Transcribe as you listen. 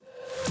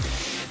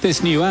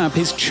This new app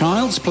is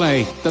Child's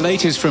Play, the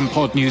latest from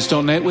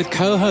podnews.net with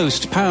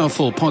co-host,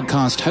 powerful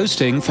podcast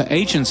hosting for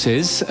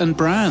agencies and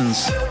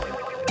brands.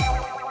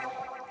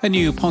 A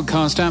new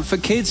podcast app for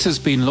kids has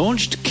been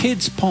launched.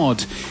 Kids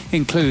Pod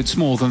includes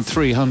more than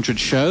 300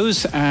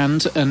 shows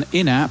and an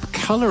in-app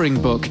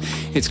colouring book.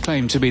 It's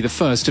claimed to be the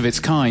first of its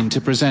kind to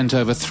present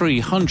over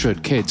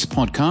 300 kids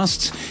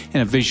podcasts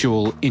in a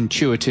visual,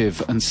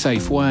 intuitive and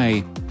safe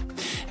way.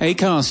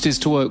 Acast is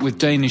to work with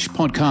Danish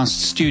podcast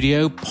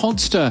studio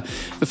Podster.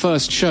 The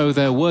first show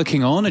they're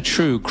working on, a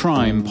true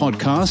crime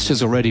podcast,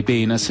 has already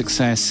been a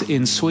success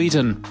in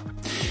Sweden.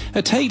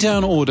 A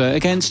takedown order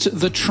against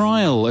The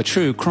Trial, a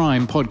true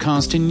crime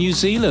podcast in New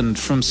Zealand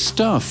from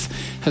Stuff,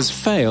 has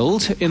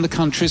failed in the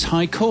country's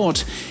High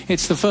Court.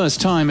 It's the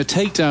first time a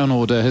takedown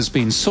order has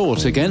been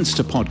sought against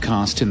a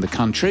podcast in the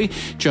country.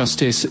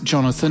 Justice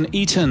Jonathan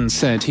Eaton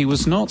said he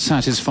was not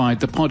satisfied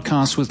the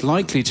podcast was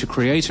likely to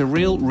create a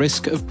real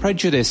risk of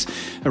prejudice.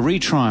 A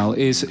retrial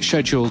is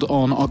scheduled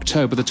on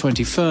October the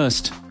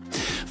 21st.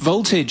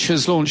 Voltage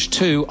has launched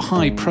 2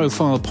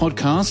 high-profile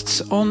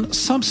podcasts on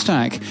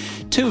Substack.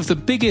 2 of the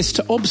biggest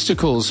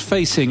obstacles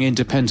facing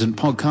independent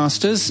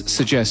podcasters,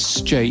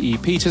 suggests J.E.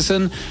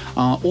 Peterson,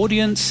 are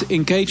audience,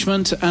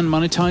 engagement and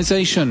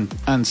monetization.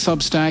 And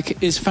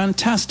Substack is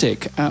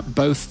fantastic at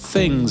both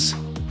things.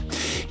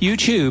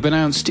 YouTube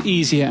announced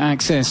easier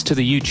access to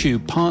the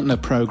YouTube Partner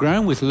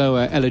Program with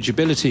lower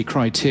eligibility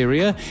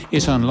criteria.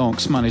 It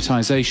unlocks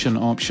monetization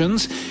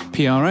options.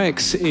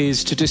 PRX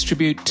is to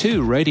distribute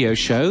 2 radio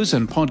shows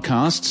and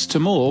podcasts to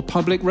more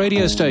public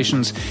radio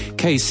stations.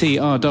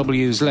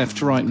 KCRW's Left,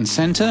 Right and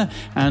Centre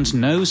and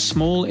No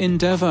Small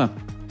Endeavour.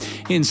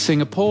 In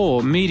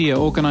Singapore, media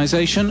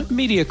organisation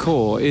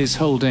MediaCorp is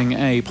holding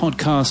a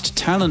podcast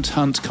talent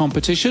hunt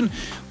competition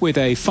with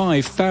a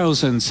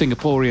 5,000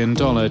 Singaporean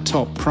dollar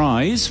top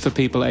prize for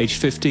people aged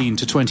 15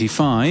 to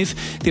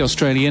 25. The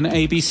Australian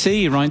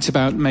ABC writes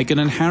about Meghan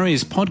and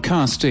Harry's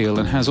podcast deal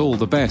and has all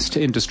the best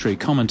industry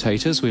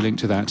commentators. We link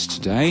to that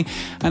today.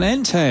 And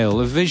Entail,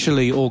 a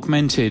visually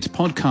augmented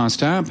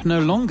podcast app,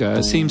 no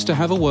longer seems to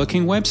have a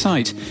working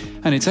website,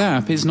 and its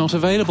app is not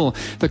available.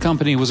 The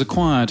company was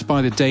acquired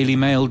by the Daily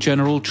Mail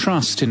General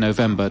Trust in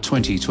November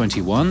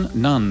 2021.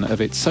 None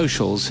of its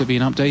socials have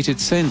been updated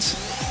since.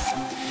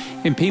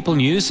 In People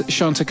News,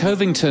 Shanta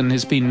Covington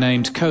has been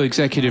named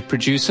co-executive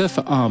producer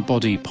for Our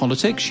Body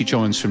Politics. She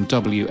joins from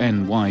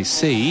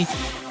WNYC.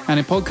 And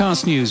in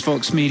podcast news,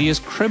 Vox Media's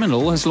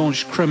Criminal has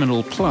launched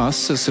Criminal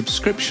Plus, a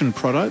subscription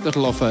product that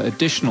will offer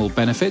additional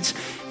benefits,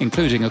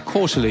 including a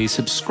quarterly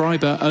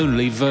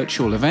subscriber-only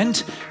virtual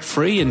event,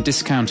 free and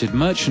discounted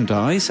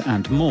merchandise,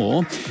 and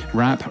more.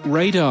 Rap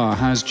Radar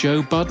has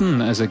Joe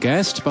Budden as a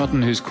guest.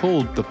 Budden, who's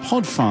called the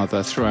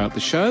Podfather throughout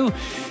the show,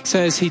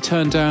 says he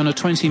turned down a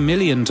 $20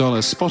 million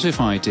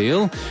Spotify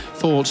deal,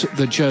 thought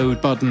the Joe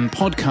Budden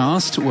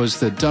podcast was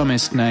the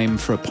dumbest name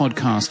for a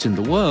podcast in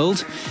the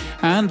world,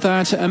 and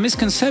that a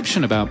misconception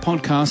about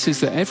podcasts is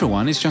that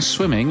everyone is just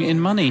swimming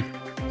in money.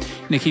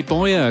 Nikki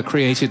Boyer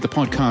created the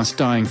podcast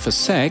Dying for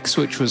Sex,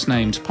 which was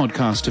named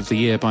Podcast of the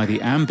Year by the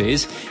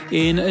Ambies,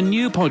 in a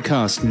new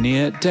podcast,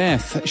 Near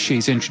Death.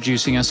 She's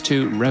introducing us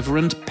to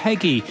Reverend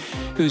Peggy,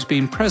 who's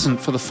been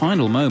present for the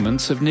final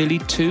moments of nearly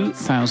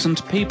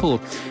 2,000 people.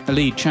 A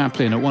lead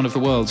chaplain at one of the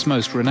world's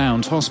most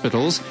renowned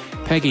hospitals,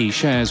 Peggy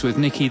shares with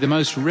Nikki the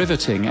most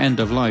riveting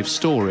end-of-life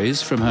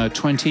stories from her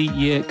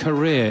 20-year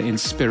career in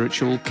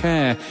spiritual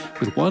care,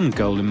 with one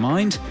goal in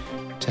mind: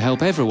 to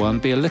help everyone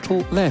be a little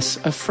less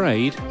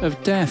afraid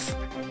of death.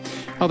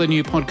 Other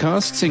new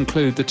podcasts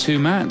include The Two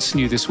Matts,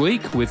 new this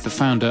week, with the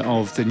founder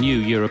of The New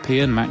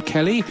European, Matt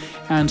Kelly,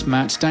 and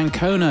Matt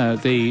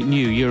Dancona, the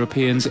New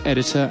European's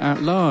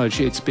editor-at-large.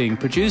 It's being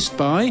produced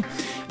by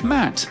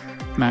Matt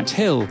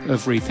Hill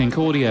of Rethink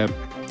Audio.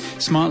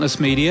 Smartless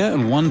Media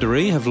and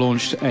Wondery have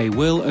launched a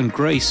Will and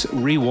Grace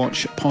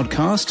rewatch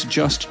podcast,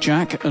 Just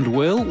Jack and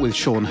Will, with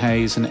Sean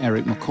Hayes and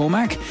Eric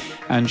McCormack.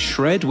 And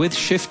Shred with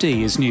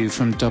Shifty is new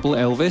from Double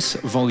Elvis,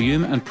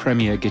 Volume and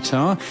Premier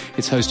Guitar.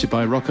 It's hosted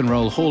by Rock and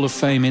Roll Hall of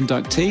Fame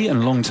inductee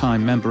and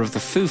longtime member of the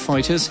Foo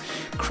Fighters,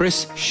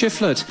 Chris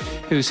Shiflett,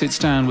 who sits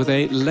down with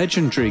a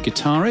legendary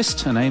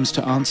guitarist and aims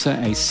to answer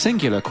a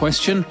singular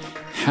question: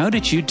 how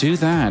did you do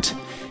that?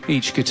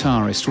 Each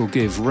guitarist will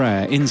give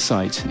rare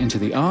insight into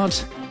the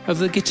art of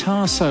the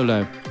guitar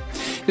solo.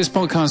 This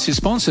podcast is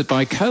sponsored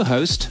by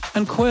Co-Host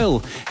and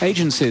Quill.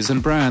 Agencies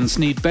and brands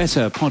need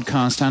better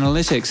podcast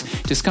analytics.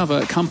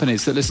 Discover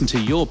companies that listen to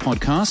your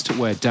podcast,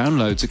 where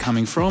downloads are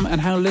coming from, and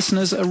how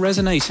listeners are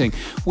resonating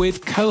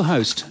with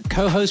Co-Host,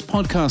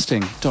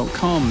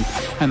 cohostpodcasting.com.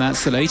 And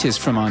that's the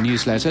latest from our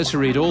newsletter. To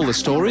read all the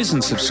stories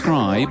and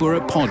subscribe, we're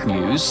at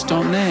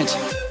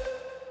podnews.net.